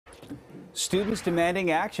Students demanding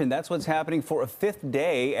action. That's what's happening for a fifth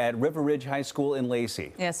day at River Ridge High School in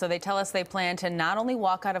Lacey. Yeah, so they tell us they plan to not only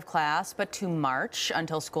walk out of class, but to march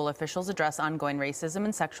until school officials address ongoing racism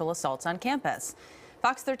and sexual assaults on campus.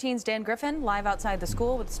 Fox 13's Dan Griffin live outside the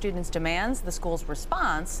school with students' demands, the school's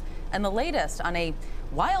response, and the latest on a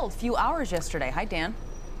wild few hours yesterday. Hi, Dan.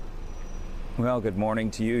 Well, good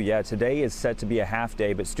morning to you. Yeah, today is set to be a half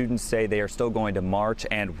day, but students say they are still going to march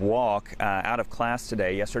and walk out of class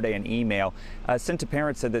today. Yesterday, an email sent to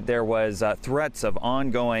parents said that there was threats of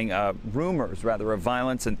ongoing rumors, rather, of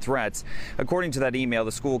violence and threats. According to that email,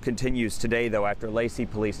 the school continues today, though, after Lacey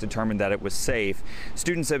police determined that it was safe.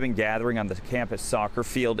 Students have been gathering on the campus soccer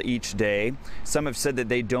field each day. Some have said that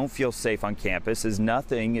they don't feel safe on campus as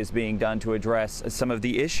nothing is being done to address some of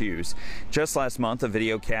the issues. Just last month, a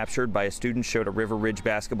video captured by a student showed a River Ridge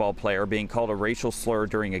basketball player being called a racial slur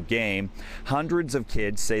during a game. Hundreds of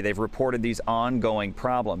kids say they've reported these ongoing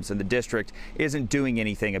problems, and the district isn't doing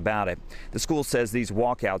anything about it. The school says these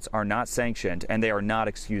walkouts are not sanctioned and they are not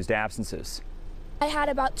excused absences. I had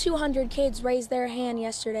about 200 kids raise their hand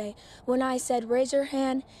yesterday when I said, raise your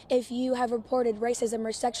hand if you have reported racism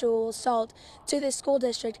or sexual assault to the school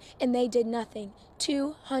district, and they did nothing.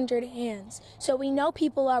 200 hands. So we know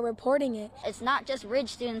people are reporting it. It's not just Ridge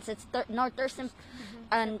students, it's North Thurston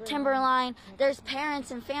and Timberline. There's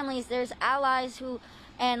parents and families, there's allies who,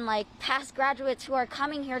 and like past graduates who are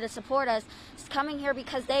coming here to support us, coming here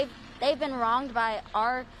because they've been wronged by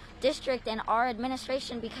our district and our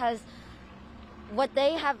administration, because what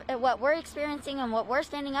we're experiencing and what we're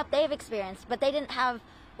standing up, they've experienced, but they didn't have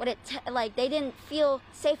they didn't feel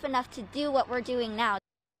safe enough to do what we're doing now.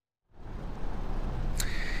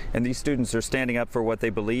 And these students are standing up for what they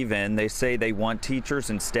believe in. They say they want teachers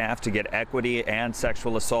and staff to get equity and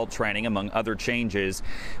sexual assault training, among other changes.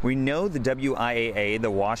 We know the WIAA,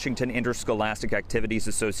 the Washington Interscholastic Activities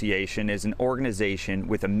Association, is an organization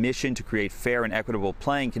with a mission to create fair and equitable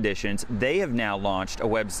playing conditions. They have now launched a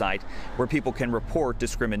website where people can report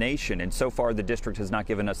discrimination. And so far, the district has not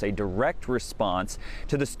given us a direct response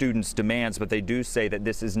to the students' demands, but they do say that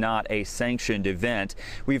this is not a sanctioned event.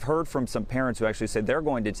 We've heard from some parents who actually said they're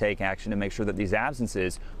going to take action to make sure that these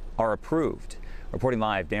absences are approved. Reporting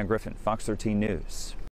live, Dan Griffin, Fox 13 News.